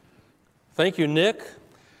Thank you, Nick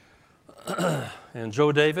and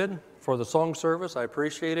Joe David, for the song service. I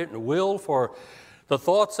appreciate it. And Will for the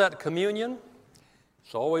thoughts at communion.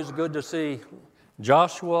 It's always good to see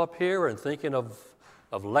Joshua up here, and thinking of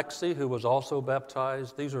Lexi, who was also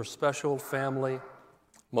baptized. These are special family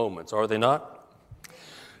moments, are they not?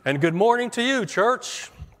 And good morning to you, church.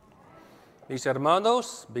 Mis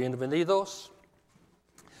hermanos, bienvenidos.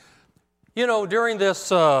 You know, during this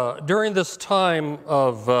time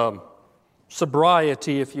of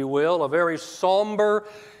sobriety, if you will, a very somber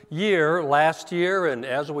year last year, and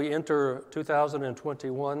as we enter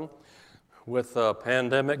 2021 with the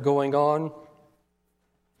pandemic going on,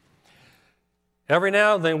 every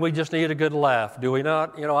now and then we just need a good laugh, do we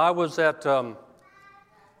not? You know, I was at, and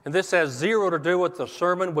this has zero to do with the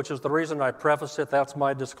sermon, which is the reason I preface it. That's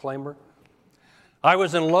my disclaimer. I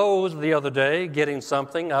was in Lowe's the other day getting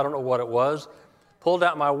something. I don't know what it was. Pulled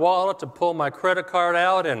out my wallet to pull my credit card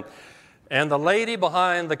out, and the lady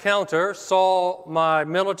behind the counter saw my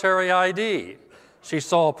military ID. She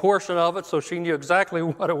saw a portion of it, so she knew exactly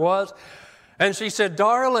what it was. And she said,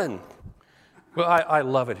 "Darling," well, I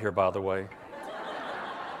love it here, by the way.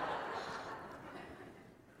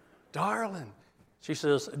 "Darling," she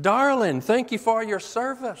says, "Darling, thank you for your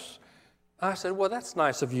service." I said, "Well, that's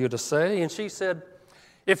nice of you to say." And she said,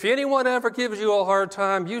 "If anyone ever gives you a hard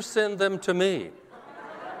time, you send them to me."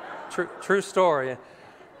 True story.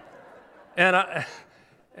 And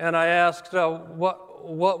I asked,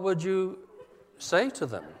 what would you say to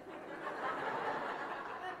them?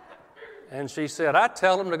 And she said, "I'd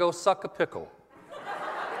tell them to go suck a pickle."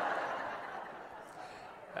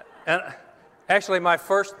 And actually, my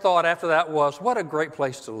first thought after that was, what a great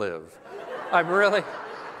place to live. I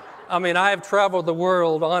have traveled the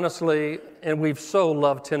world, honestly, and we've so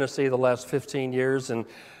loved Tennessee the last 15 years, and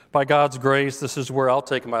by God's grace, this is where I'll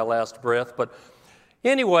take my last breath. But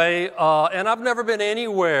anyway, and I've never been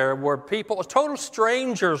anywhere where people, total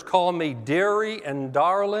strangers, call me dearie and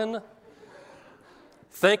darling,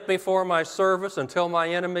 thank me for my service, and tell my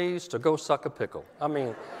enemies to go suck a pickle. I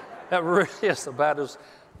mean, that really is about as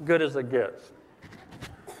good as it gets.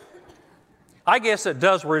 I guess it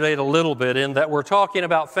does relate a little bit in that we're talking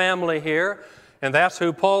about family here, and that's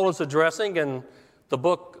who Paul is addressing in the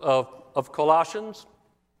book of Colossians.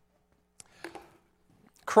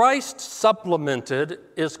 Christ supplemented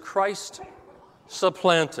is Christ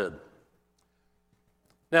supplanted.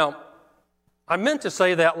 Now, I meant to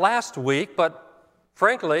say that last week, but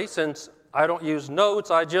frankly, since I don't use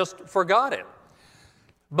notes, I just forgot it.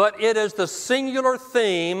 But it is the singular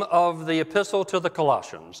theme of the epistle to the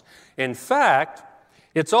Colossians. In fact,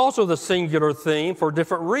 it's also the singular theme for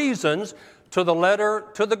different reasons to the letter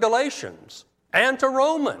to the Galatians and to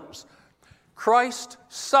Romans. Christ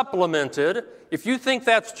supplemented. If you think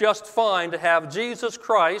that's just fine to have Jesus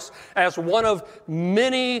Christ as one of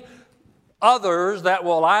many others that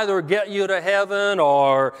will either get you to heaven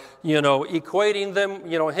or, equating them,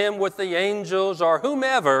 him with the angels or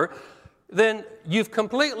whomever, then you've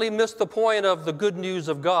completely missed the point of the good news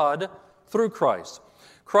of God through Christ.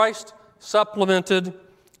 Christ supplemented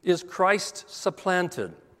is Christ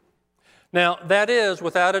supplanted. Now, that is,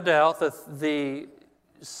 without a doubt, the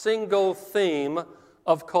single theme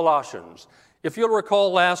of Colossians. If you'll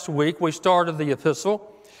recall last week, we started the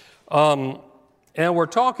epistle, and we're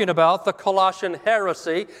talking about the Colossian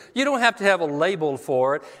heresy. You don't have to have a label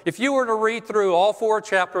for it. If you were to read through all 4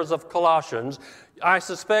 chapters of Colossians, I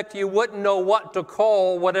suspect you wouldn't know what to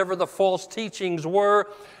call whatever the false teachings were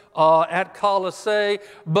at Colossae,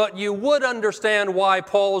 but you would understand why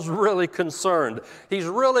Paul's really concerned. He's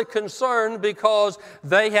really concerned because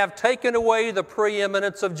they have taken away the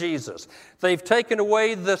preeminence of Jesus. They've taken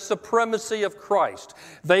away the supremacy of Christ.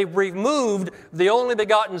 They've removed the only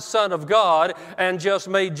begotten Son of God and just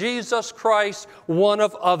made Jesus Christ one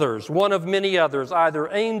of others, one of many others,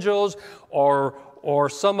 either angels or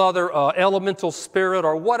some other elemental spirit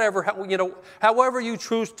or whatever, however you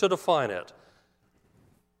choose to define it.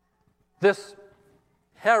 This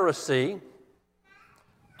heresy,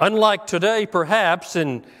 unlike today perhaps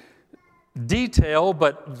in detail,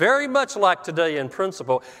 but very much like today in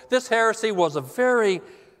principle, this heresy was a very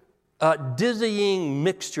dizzying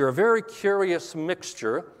mixture, a very curious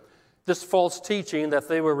mixture, this false teaching that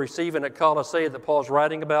they were receiving at Colossae that Paul's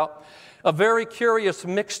writing about, a very curious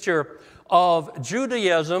mixture of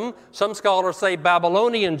Judaism, some scholars say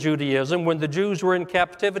Babylonian Judaism, when the Jews were in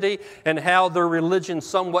captivity, and how their religion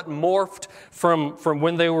somewhat morphed from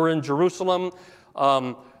when they were in Jerusalem,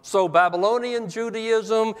 So Babylonian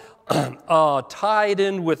Judaism tied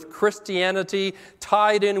in with Christianity,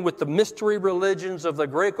 tied in with the mystery religions of the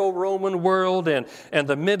Greco-Roman world and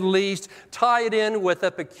the Middle East, tied in with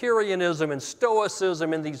Epicureanism and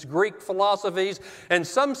Stoicism and these Greek philosophies, and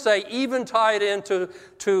some say even tied into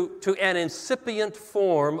an incipient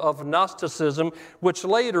form of Gnosticism, which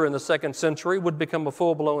later in the 2nd century would become a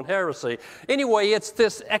full-blown heresy. Anyway, it's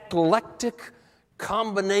this eclectic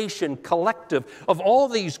combination, collective of all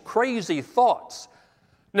these crazy thoughts.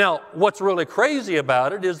 Now, what's really crazy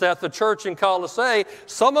about it is that the church in Colossae,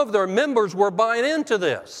 some of their members were buying into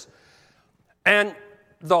this. And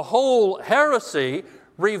the whole heresy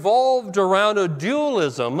revolved around a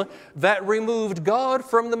dualism that removed God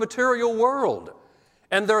from the material world.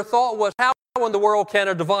 And their thought was, how in the world can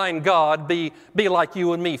a divine God be like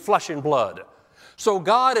you and me, flesh and blood? So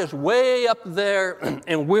God is way up there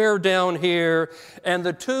and we're down here, and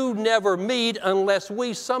the two never meet unless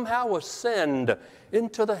we somehow ascend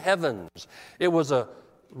into the heavens. It was a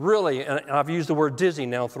really, and I've used the word dizzy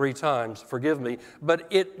now 3 times, forgive me,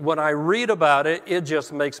 but when I read about it, it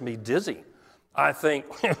just makes me dizzy. I think,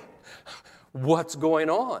 what's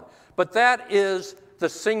going on? But that is the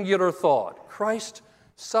singular thought. Christ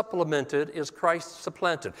supplemented is Christ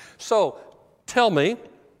supplanted. So tell me,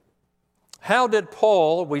 how did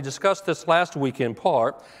Paul, we discussed this last week in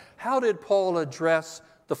part, how did Paul address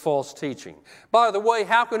the false teaching? By the way,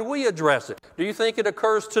 how can we address it? Do you think it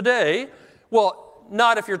occurs today? Well,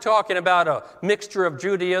 not if you're talking about a mixture of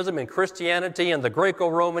Judaism and Christianity and the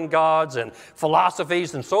Greco-Roman gods and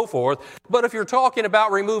philosophies and so forth, but if you're talking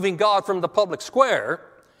about removing God from the public square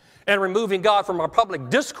and removing God from our public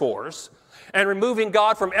discourse and removing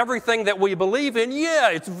God from everything that we believe in, yeah,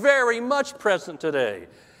 it's very much present today.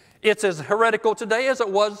 It's as heretical today as it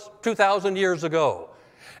was 2,000 years ago.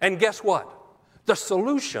 And guess what? The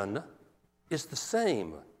solution is the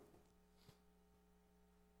same.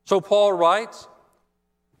 So Paul writes,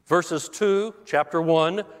 verses 2, chapter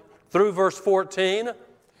 1, through verse 14,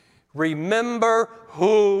 remember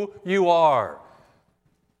who you are.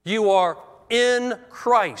 You are in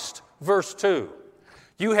Christ, verse 2.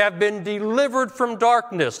 You have been delivered from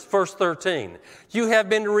darkness, verse 13. You have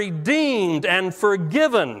been redeemed and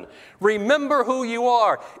forgiven. Remember who you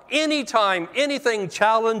are. Anytime anything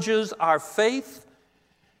challenges our faith,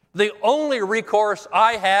 the only recourse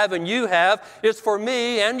I have and you have is for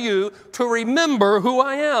me and you to remember who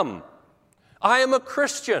I am. I am a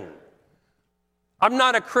Christian. I'm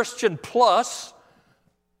not a Christian plus.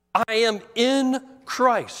 I am in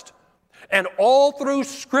Christ. And all through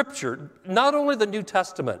Scripture, not only the New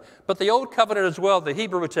Testament, but the Old Covenant as well, the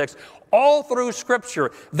Hebrew text, all through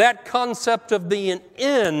Scripture, that concept of being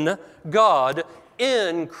in God,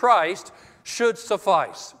 in Christ, should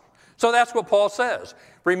suffice. So that's what Paul says.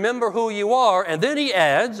 Remember who you are, and then he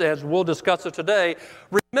adds, as we'll discuss it today,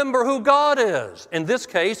 remember who God is. In this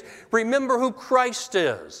case, remember who Christ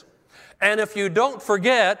is. And if you don't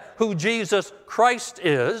forget who Jesus Christ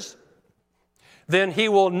is, then he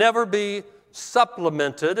will never be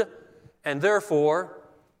supplemented and therefore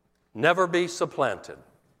never be supplanted.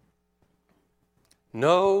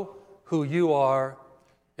 Know who you are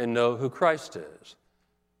and know who Christ is.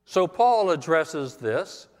 So Paul addresses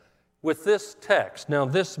this with this text. Now,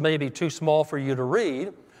 this may be too small for you to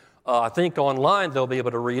read. I think online they'll be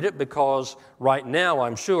able to read it because right now,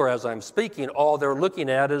 I'm sure, as I'm speaking, all they're looking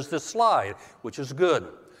at is this slide, which is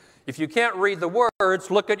good. If you can't read the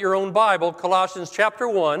words, look at your own Bible, Colossians chapter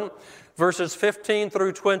 1, verses 15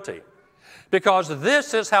 through 20. Because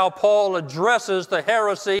this is how Paul addresses the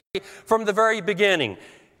heresy from the very beginning.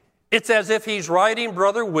 It's as if he's writing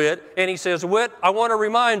Brother Whit, and he says, Whit, I want to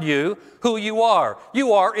remind you who you are.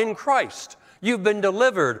 You are in Christ. You've been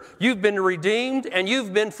delivered, you've been redeemed, and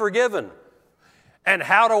you've been forgiven. And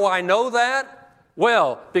how do I know that?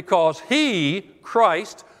 Well, because he,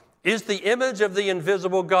 Christ, is the image of the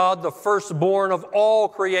invisible God, the firstborn of all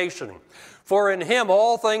creation. For in him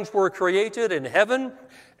all things were created in heaven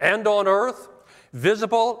and on earth,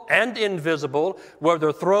 visible and invisible,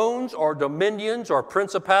 whether thrones or dominions or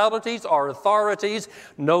principalities or authorities.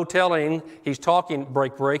 No telling, he's talking,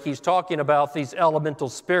 he's talking about these elemental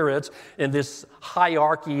spirits in this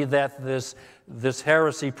hierarchy that this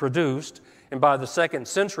heresy produced. And by the 2nd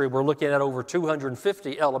century, we're looking at over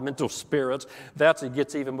 250 elemental spirits. It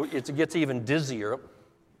gets even dizzier.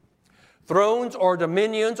 Thrones or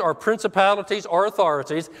dominions or principalities or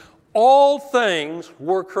authorities, all things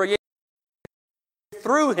were created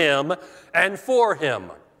through him and for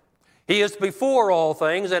him. He is before all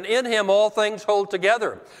things, and in him all things hold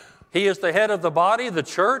together. He is the head of the body, the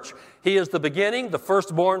church. He is the beginning, the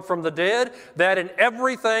firstborn from the dead, that in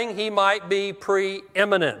everything he might be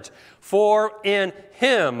preeminent. For in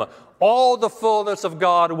him all the fullness of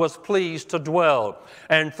God was pleased to dwell,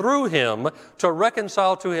 and through him to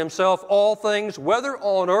reconcile to himself all things, whether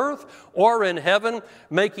on earth or in heaven,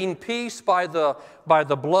 making peace by the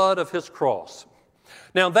blood of his cross.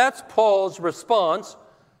 Now that's Paul's response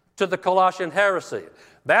to the Colossian heresy.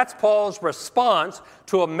 That's Paul's response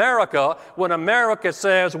to America when America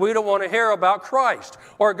says we don't want to hear about Christ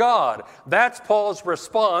or God. That's Paul's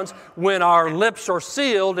response when our lips are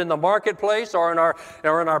sealed in the marketplace or in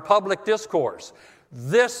our public discourse.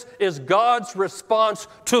 This is God's response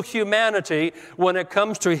to humanity when it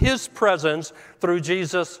comes to his presence through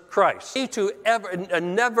Jesus Christ. We need to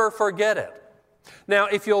never forget it. Now,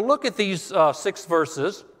 if you'll look at these 6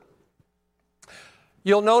 verses,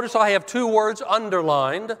 you'll notice I have 2 words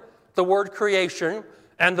underlined, the word creation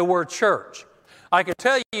and the word church. I can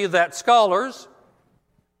tell you that scholars,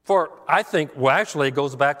 actually it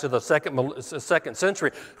goes back to the second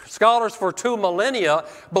century. Scholars for 2 millennia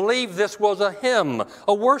believe this was a hymn,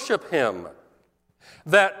 a worship hymn,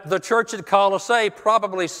 that the church at Colossae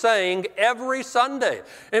probably sang every Sunday.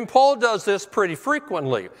 And Paul does this pretty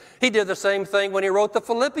frequently. He did the same thing when he wrote the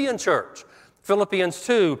Philippian church. Philippians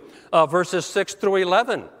 2, verses 6 through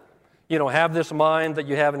 11. Have this mind that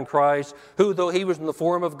you have in Christ, who, though he was in the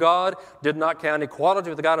form of God, did not count equality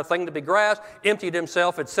with God a thing to be grasped, emptied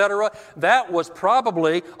himself, etc. That was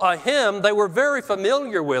probably a hymn they were very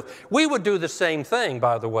familiar with. We would do the same thing,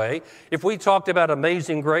 by the way, if we talked about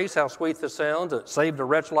Amazing Grace, how sweet the sound, that saved a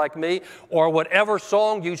wretch like me, or whatever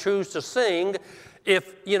song you choose to sing.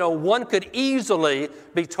 If, one could easily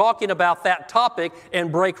be talking about that topic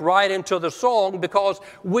and break right into the song because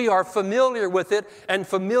we are familiar with it, and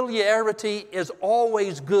familiarity is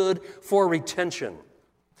always good for retention.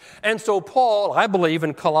 And so Paul, I believe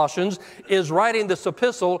in Colossians, is writing this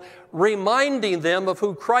epistle reminding them of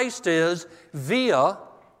who Christ is via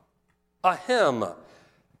a hymn.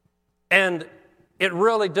 And it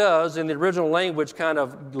really does, in the original language, kind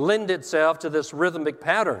of lend itself to this rhythmic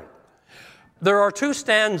pattern. There are 2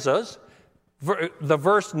 stanzas. The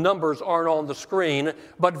verse numbers aren't on the screen,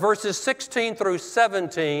 but verses 16 through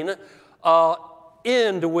 17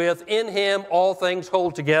 end with, in him all things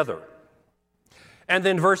hold together. And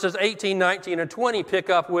then verses 18, 19, and 20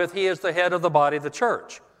 pick up with, he is the head of the body of the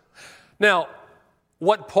church. Now,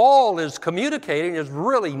 what Paul is communicating is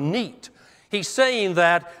really neat. He's saying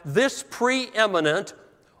that this preeminent,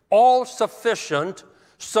 all-sufficient,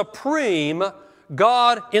 supreme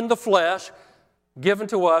God in the flesh, given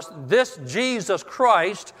to us, this Jesus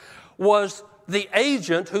Christ was the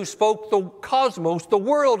agent who spoke the cosmos, the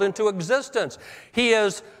world, into existence. He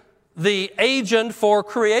is the agent for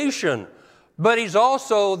creation, but he's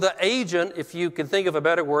also the agent, if you can think of a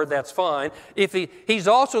better word, that's fine. He's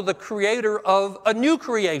also the creator of a new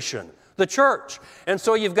creation, the church. And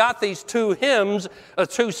so you've got these 2 hymns,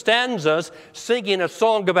 2 stanzas, singing a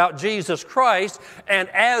song about Jesus Christ. And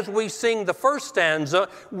as we sing the first stanza,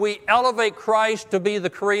 we elevate Christ to be the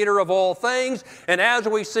creator of all things. And as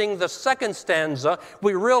we sing the second stanza,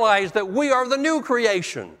 we realize that we are the new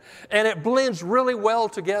creation. And it blends really well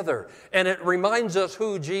together. And it reminds us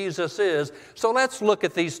who Jesus is. So let's look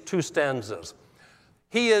at these 2 stanzas.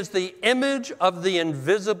 He is the image of the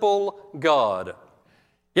invisible God.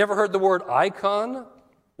 You ever heard the word icon?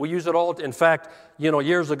 We use it all. In fact,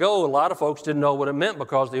 years ago, a lot of folks didn't know what it meant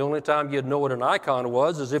because the only time you'd know what an icon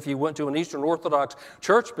was is if you went to an Eastern Orthodox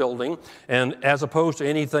church building, and as opposed to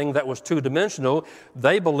anything that was 2-dimensional,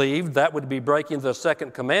 they believed that would be breaking the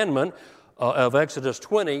 2nd commandment of Exodus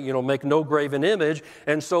 20, make no graven image.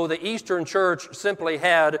 And so the Eastern church simply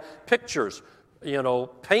had pictures,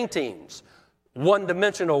 paintings,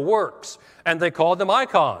 1-dimensional works, and they called them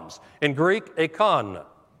icons. In Greek, ikon.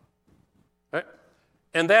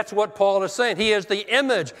 And that's what Paul is saying. He is the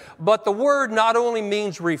image. But the word not only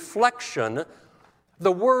means reflection,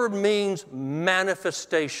 the word means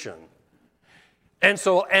manifestation. And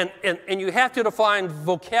so, and you have to define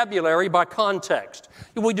vocabulary by context.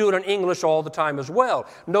 We do it in English all the time as well.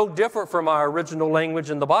 No different from our original language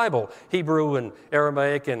in the Bible, Hebrew and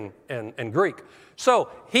Aramaic and Greek. So,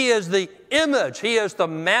 he is the image. He is the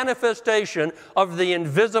manifestation of the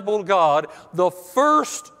invisible God, the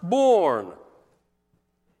firstborn.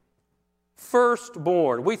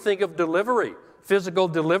 Firstborn. We think of delivery, physical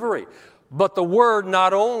delivery. But the word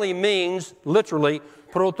not only means, literally,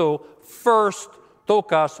 proto, first,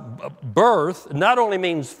 tokas, birth, not only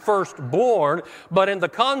means firstborn, but in the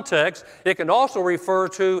context, it can also refer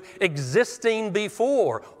to existing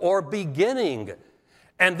before or beginning.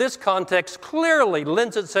 And this context clearly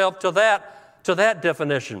lends itself to that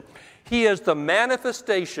definition. He is the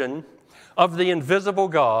manifestation of the invisible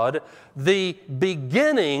God, the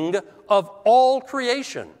beginning of all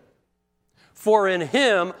creation. For in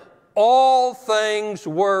him all things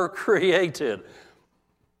were created.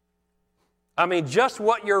 I mean, just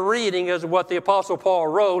what you're reading is what the Apostle Paul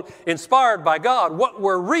wrote, inspired by God. What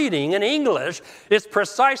we're reading in English is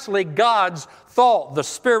precisely God's thought, the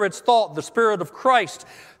Spirit of Christ.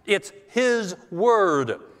 It's his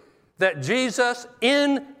word that Jesus,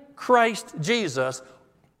 in Christ Jesus,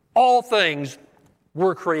 all things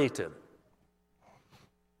were created.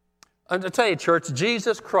 And to tell you, church,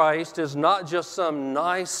 Jesus Christ is not just some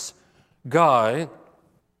nice guy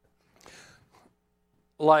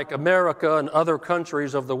like America and other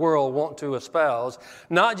countries of the world want to espouse,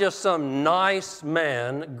 not just some nice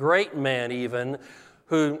man, great man even,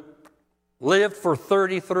 who lived for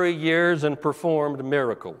 33 years and performed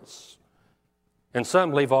miracles. And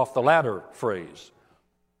some leave off the latter phrase.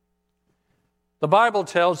 The Bible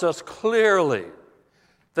tells us clearly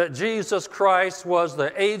that Jesus Christ was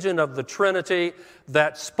the agent of the Trinity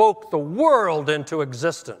that spoke the world into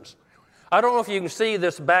existence. I don't know if you can see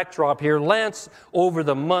this backdrop here. Lance, over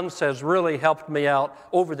the months, has really helped me out,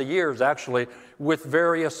 over the years actually, with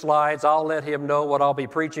various slides. I'll let him know what I'll be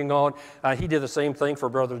preaching on. He did the same thing for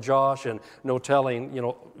Brother Josh, and no telling,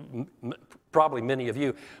 probably many of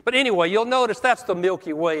you. But anyway, you'll notice that's the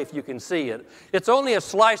Milky Way if you can see it. It's only a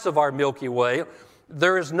slice of our Milky Way.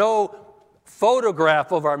 There is no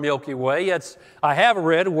photograph of our Milky Way. I have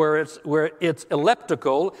read where it's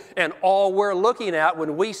elliptical, and all we're looking at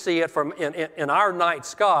when we see it from in our night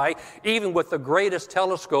sky, even with the greatest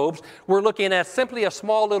telescopes, we're looking at simply a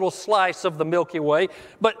small little slice of the Milky Way.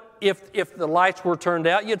 But if the lights were turned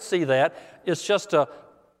out, you'd see that. It's just a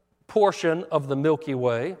portion of the Milky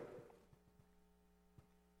Way.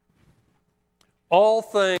 All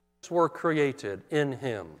things were created in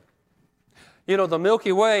him. You know, the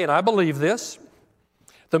Milky Way, and I believe this,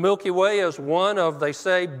 the Milky Way is one of, they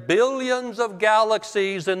say, billions of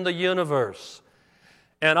galaxies in the universe.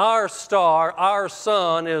 And our star, our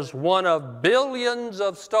sun, is one of billions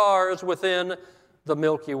of stars within the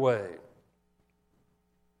Milky Way.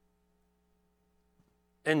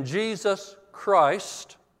 And Jesus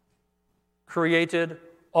Christ created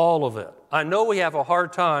all of it. I know we have a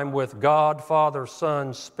hard time with God, Father,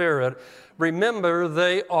 Son, Spirit. Remember,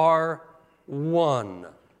 they are one.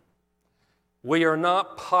 We are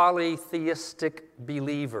not polytheistic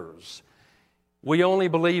believers. We only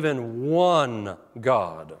believe in one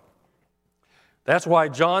God. That's why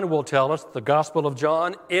John will tell us, the Gospel of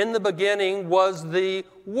John, in the beginning was the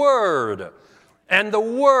Word, and the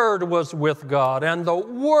Word was with God, and the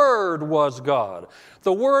Word was God.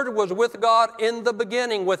 The Word was with God in the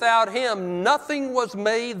beginning. Without him, nothing was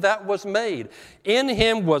made that was made. In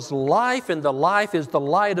him was life, and the life is the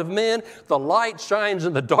light of men. The light shines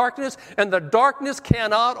in the darkness, and the darkness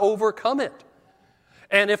cannot overcome it.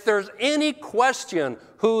 And if there's any question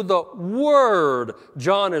who the Word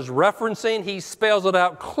John is referencing, he spells it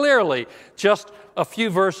out clearly just a few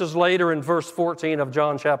verses later in verse 14 of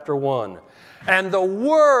John chapter 1. And the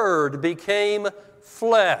Word became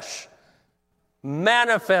flesh,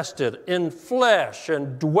 manifested in flesh,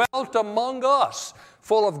 and dwelt among us,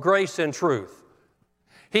 full of grace and truth.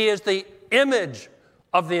 He is the image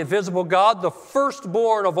of the invisible God, the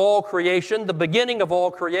firstborn of all creation, the beginning of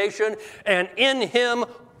all creation, and in him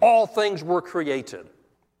all things were created.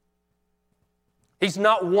 He's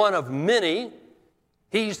not one of many.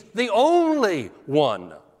 He's the only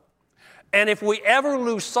one. And if we ever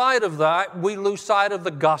lose sight of that, we lose sight of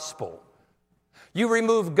the gospel. You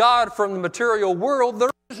remove God from the material world, there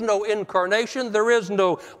is no incarnation, there is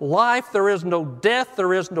no life, there is no death,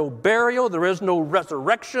 there is no burial, there is no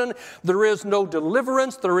resurrection, there is no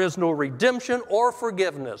deliverance, there is no redemption or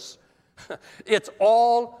forgiveness. It's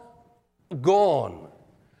all gone.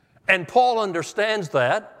 And Paul understands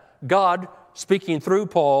that, God speaking through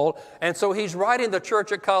Paul, and so he's writing the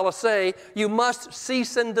church at Colossae, you must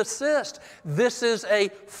cease and desist. This is a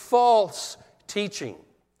false teaching.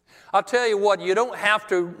 I'll tell you what, you don't have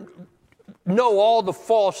to know all the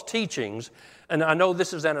false teachings, and I know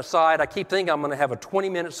this is an aside. I keep thinking I'm going to have a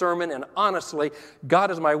 20-minute sermon, and honestly,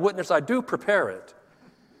 God is my witness, I do prepare it.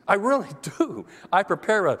 I really do. I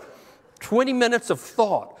prepare 20 minutes of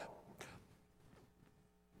thought.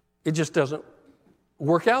 It just doesn't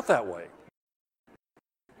work out that way.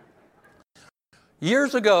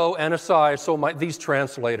 Years ago, and aside, these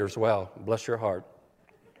translators, well, bless your heart.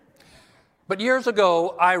 But years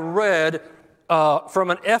ago, I read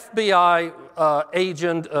from an FBI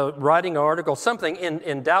agent writing an article, something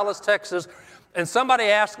in Dallas, Texas. And somebody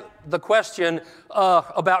asked the question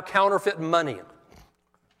about counterfeit money.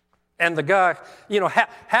 And the guy,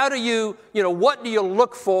 how do you, what do you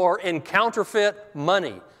look for in counterfeit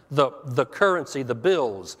money, the currency, the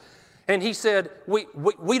bills? And he said,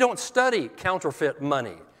 we don't study counterfeit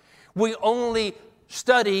money. We only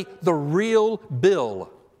study the real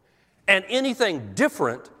bill. And anything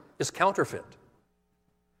different is counterfeit.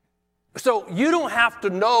 So you don't have to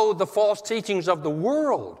know the false teachings of the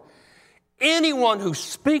world. Anyone who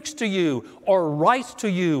speaks to you or writes to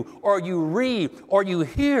you or you read or you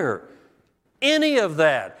hear, any of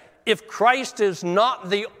that, if Christ is not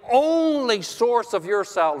the only source of your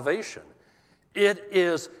salvation, it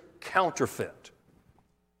is counterfeit.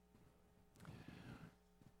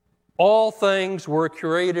 All things were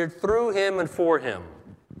created through him and for him.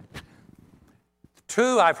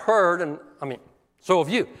 Two, I've heard, and so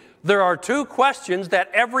have you. There are two questions that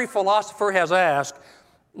every philosopher has asked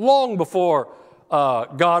long before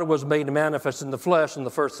God was made manifest in the flesh in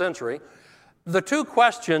the first century. The two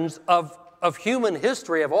questions of human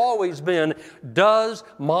history have always been, does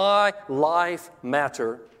my life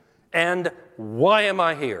matter? And why am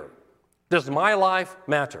I here? Does my life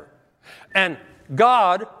matter? And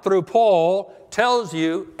God, through Paul, tells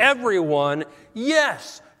you, everyone,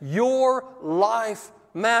 yes, your life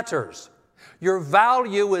matters. Your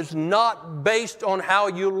value is not based on how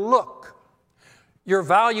you look. Your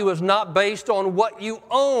value is not based on what you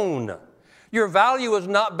own. Your value is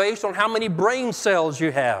not based on how many brain cells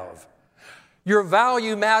you have. Your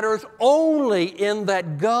value matters only in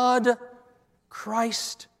that God,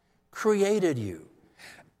 Christ, created you.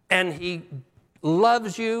 And He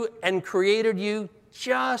loves you and created you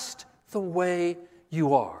just the way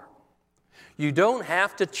you are. You don't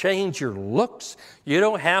have to change your looks. You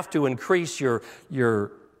don't have to increase your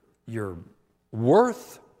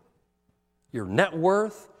worth, your net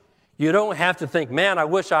worth. You don't have to think, man, I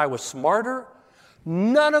wish I was smarter.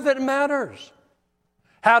 None of it matters.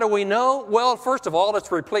 How do we know? Well, first of all,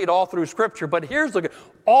 it's replete all through Scripture. But here's the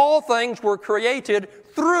all things were created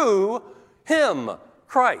through Him,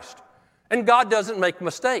 Christ. And God doesn't make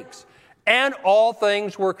mistakes. And all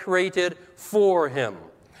things were created for Him.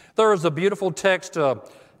 There is a beautiful text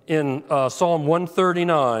in Psalm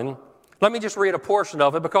 139. Let me just read a portion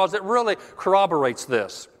of it because it really corroborates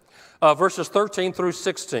this. Verses 13 through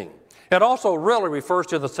 16. It also really refers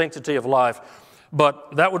to the sanctity of life,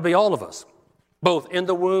 but that would be all of us, both in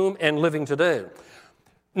the womb and living today.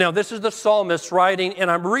 Now, this is the psalmist writing,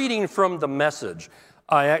 and I'm reading from the Message.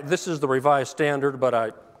 This is the Revised Standard, but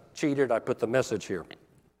I cheated. I put the Message here.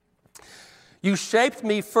 You shaped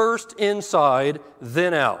me first inside,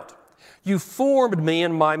 then out. You formed me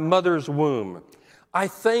in my mother's womb. I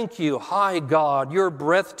thank you, high God, you're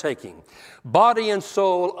breathtaking. Body and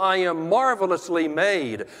soul, I am marvelously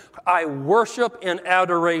made. I worship in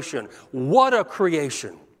adoration. What a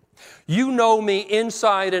creation. You know me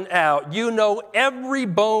inside and out. You know every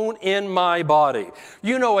bone in my body.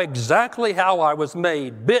 You know exactly how I was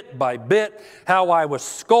made, bit by bit, how I was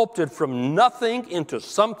sculpted from nothing into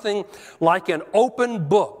something like an open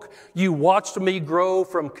book. You watched me grow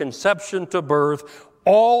from conception to birth.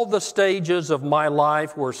 All the stages of my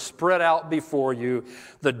life were spread out before you.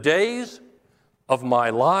 The days of my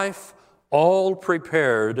life all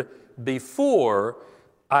prepared before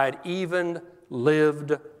I'd even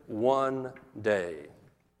lived one day.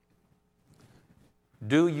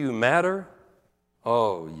 Do you matter?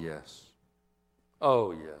 Oh, yes.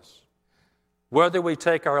 Oh, yes. Whether we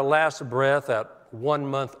take our last breath at 1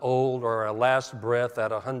 month old or our last breath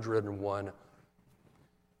at 101,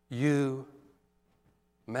 you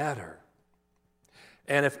matter.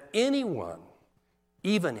 And if anyone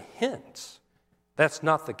even hints that's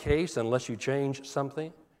not the case unless you change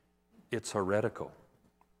something, it's heretical.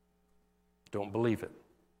 Don't believe it.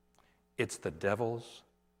 It's the devil's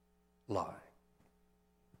lie.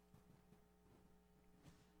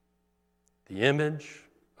 The image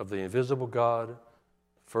of the invisible God,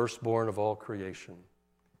 firstborn of all creation.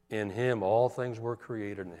 In Him all things were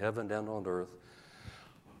created in heaven and on earth.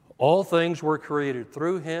 All things were created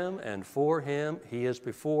through Him and for Him. He is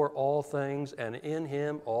before all things, and in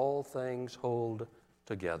Him all things hold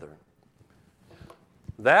together.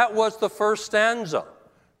 That was the first stanza.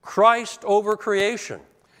 Christ over creation.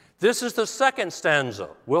 This is the second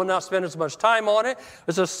stanza. We'll not spend as much time on it.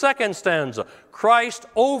 It's the second stanza. Christ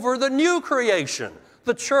over the new creation,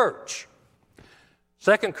 the church.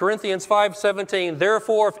 2 Corinthians 5:17,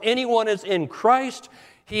 therefore, if anyone is in Christ,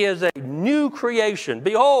 he is a new creation.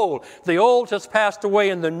 Behold, the old has passed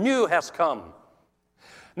away and the new has come.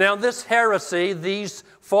 Now, this heresy, these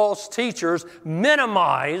false teachers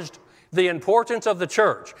minimized The importance of the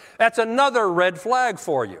church. That's another red flag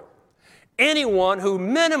for you. Anyone who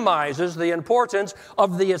minimizes the importance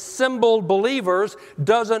of the assembled believers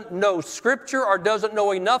doesn't know Scripture or doesn't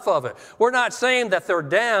know enough of it. We're not saying that they're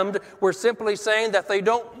damned. We're simply saying that they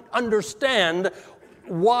don't understand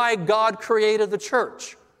why God created the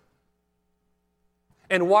church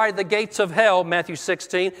and why the gates of hell, Matthew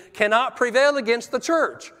 16, cannot prevail against the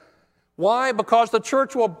church. Why? Because the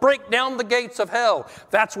church will break down the gates of hell.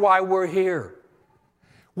 That's why we're here.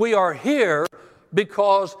 We are here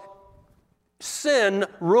because sin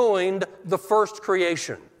ruined the first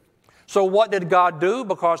creation. So what did God do?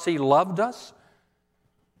 Because He loved us,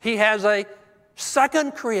 He has a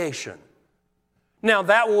second creation. Now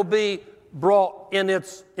that will be brought in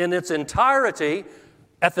its entirety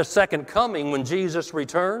at the second coming when Jesus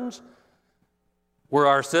returns, where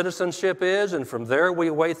our citizenship is, and from there we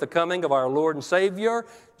await the coming of our Lord and Savior,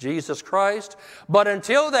 Jesus Christ. But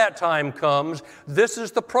until that time comes, this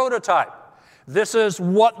is the prototype. This is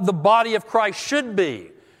what the body of Christ should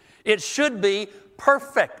be. It should be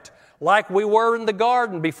perfect, like we were in the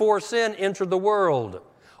garden before sin entered the world.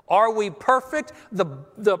 Are we perfect? The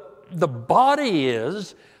body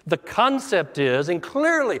is, the concept is, and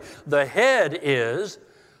clearly the head is.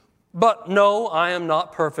 But no, I am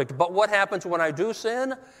not perfect. But what happens when I do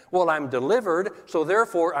sin? Well, I'm delivered, so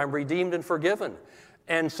therefore I'm redeemed and forgiven.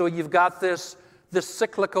 And so you've got this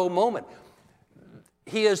cyclical moment.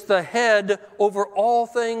 He is the head over all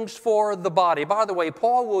things for the body. By the way,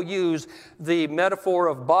 Paul will use the metaphor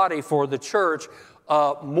of body for the church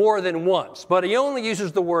more than once, but he only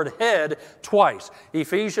uses the word head twice,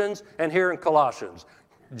 Ephesians and here in Colossians.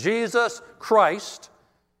 Jesus Christ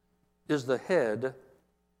is the head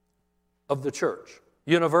of the church.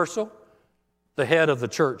 Universal, the head of the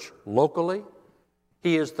church locally.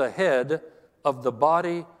 He is the head of the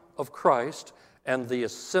body of Christ and the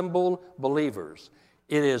assembled believers.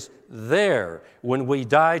 It is there when we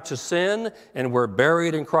die to sin and we're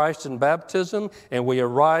buried in Christ in baptism and we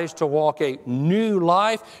arise to walk a new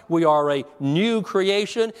life. We are a new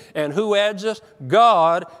creation. And who adds us?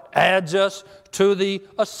 God adds us to the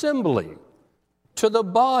assembly, to the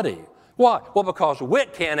body. Why? Well, because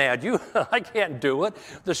wit can't add you. I can't do it.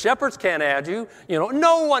 The shepherds can't add you.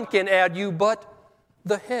 No one can add you but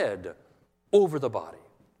the head over the body.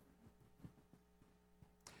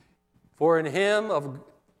 For in Him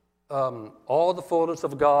all the fullness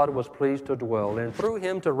of God was pleased to dwell, and through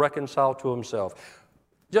Him to reconcile to Himself.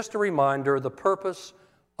 Just a reminder, the purpose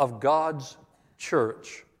of God's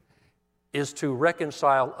church is to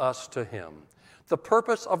reconcile us to Him. The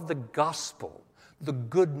purpose of the gospel, the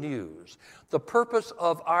good news, the purpose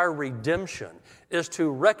of our redemption is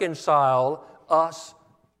to reconcile us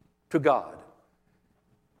to God.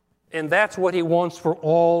 And that's what He wants for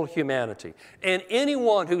all humanity. And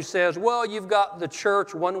anyone who says, well, you've got the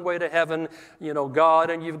church, one way to heaven, God,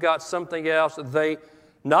 and you've got something else, they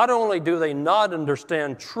not only do they not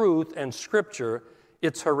understand truth and Scripture,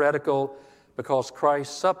 it's heretical because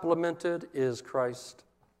Christ supplemented is Christ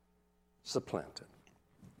supplanted.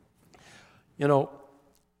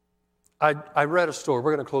 I read a story.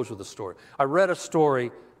 We're going to close with a story. I read a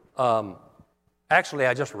story. Actually,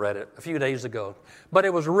 I just read it a few days ago, but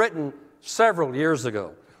it was written several years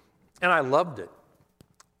ago, and I loved it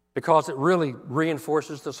because it really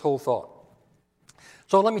reinforces this whole thought.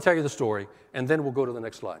 So let me tell you the story, and then we'll go to the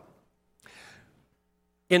next slide.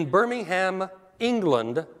 In Birmingham,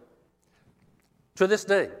 England, to this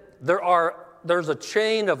day, there's a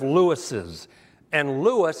chain of Lewis's, and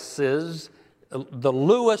Lewis's, the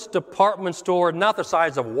Lewis department store, not the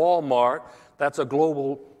size of Walmart, that's a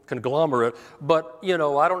global conglomerate, but, I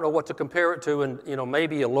don't know what to compare it to, and,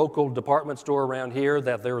 maybe a local department store around here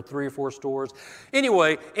that there are 3 or 4 stores.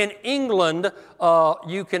 Anyway, in England,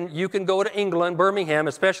 you can go to England, Birmingham,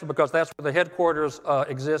 especially because that's where the headquarters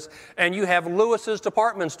exists, and you have Lewis's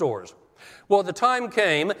department stores. Well, the time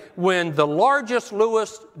came when the largest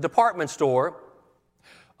Lewis department store,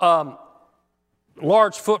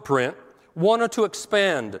 large footprint, wanted to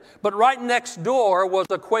expand, but right next door was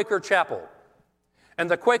a Quaker chapel. And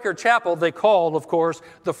the Quaker chapel they called, of course,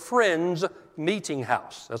 the Friends Meeting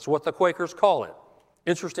House. That's what the Quakers call it.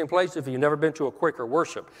 Interesting place if you've never been to a Quaker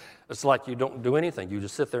worship. It's like you don't do anything. You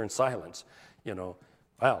just sit there in silence.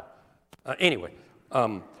 Wow. Anyway,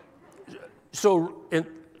 so,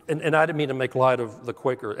 and I didn't mean to make light of the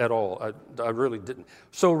Quaker at all. I really didn't.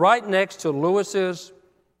 So right next to Lewis's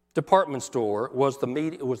department store was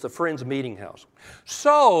the Friends Meeting House.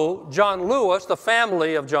 So John Lewis, the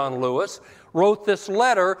family of John Lewis, wrote this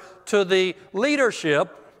letter to the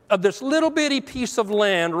leadership of this little bitty piece of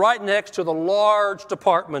land right next to the large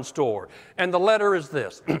department store. And the letter is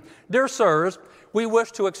this: Dear sirs, we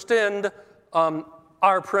wish to extend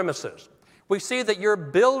our premises. We see that your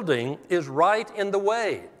building is right in the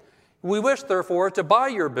way. We wish, therefore, to buy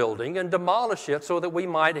your building and demolish it so that we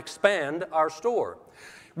might expand our store.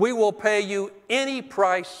 We will pay you any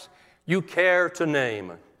price you care to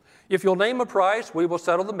name. If you'll name a price, we will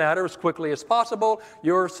settle the matter as quickly as possible.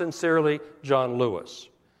 Yours sincerely, John Lewis.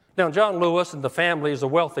 Now, John Lewis and the family is a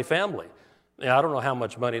wealthy family. Now, I don't know how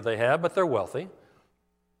much money they have, but they're wealthy.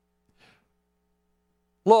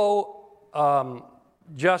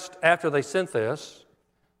 Just after they sent this,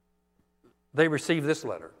 they received this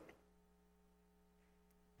letter.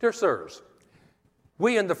 Dear sirs,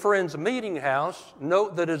 we in the Friends Meeting House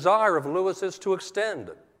note the desire of Lewis's to extend.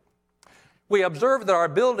 We observe that our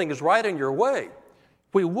building is right in your way.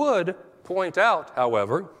 We would point out,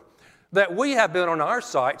 however, that we have been on our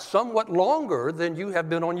site somewhat longer than you have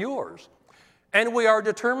been on yours, and we are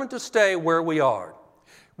determined to stay where we are.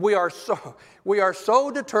 We are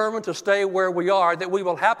so determined to stay where we are that we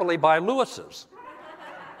will happily buy Lewis's.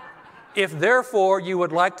 If therefore you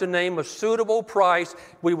would like to name a suitable price,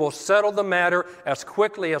 we will settle the matter as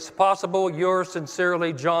quickly as possible. Yours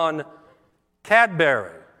sincerely, John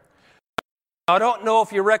Cadbury. I don't know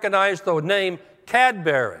if you recognize the name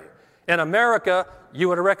Cadbury. In America, you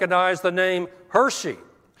would recognize the name Hershey.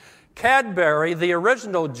 Cadbury, the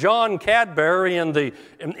original John Cadbury in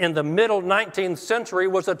the middle 19th century,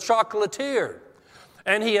 was a chocolatier.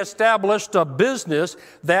 And he established a business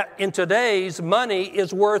that in today's money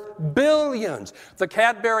is worth billions. The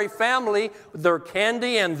Cadbury family, their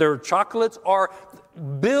candy and their chocolates are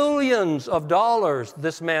billions of dollars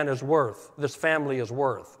this family is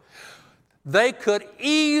worth. They could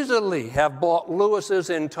easily have bought Lewis's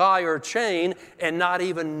entire chain and not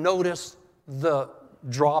even notice the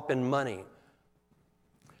drop in money.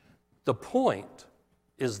 The point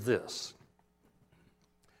is this: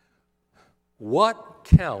 what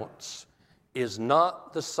counts is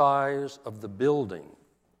not the size of the building,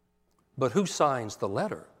 but who signs the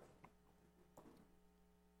letter.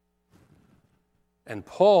 And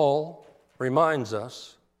Paul reminds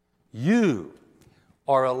us, you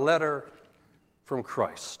are a letter from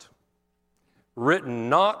Christ, written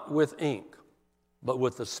not with ink, but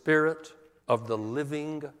with the Spirit of the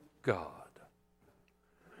living God.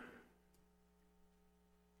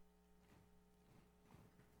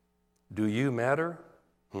 Do you matter?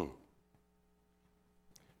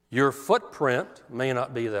 Your footprint may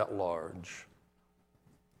not be that large,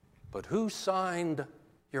 but who signed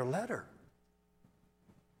your letter?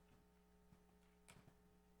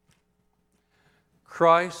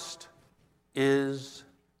 Christ is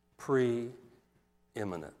preeminent.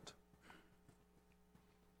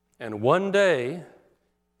 And one day,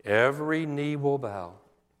 every knee will bow,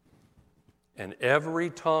 and every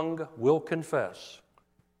tongue will confess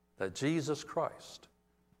that Jesus Christ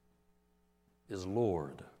is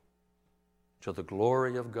Lord, to the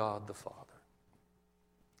glory of God the Father.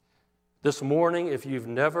 This morning, if you've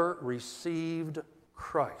never received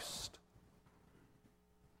Christ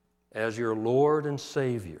as your Lord and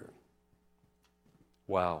Savior,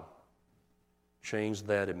 wow, change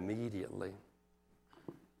that immediately.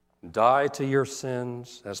 Die to your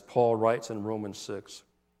sins, as Paul writes in Romans 6.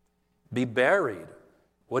 Be buried.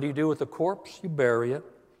 What do you do with a corpse? You bury it.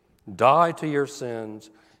 Die to your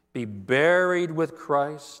sins. Be buried with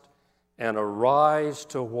Christ and arise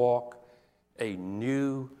to walk a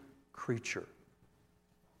new creature.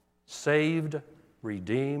 Saved,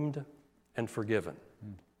 redeemed, and forgiven.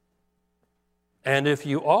 And if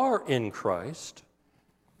you are in Christ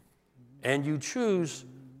and you choose,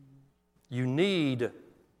 you need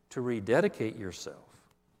to rededicate yourself,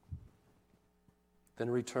 then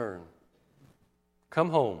return. Come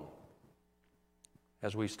home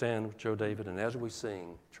as we stand with Joe David and as we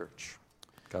sing, church.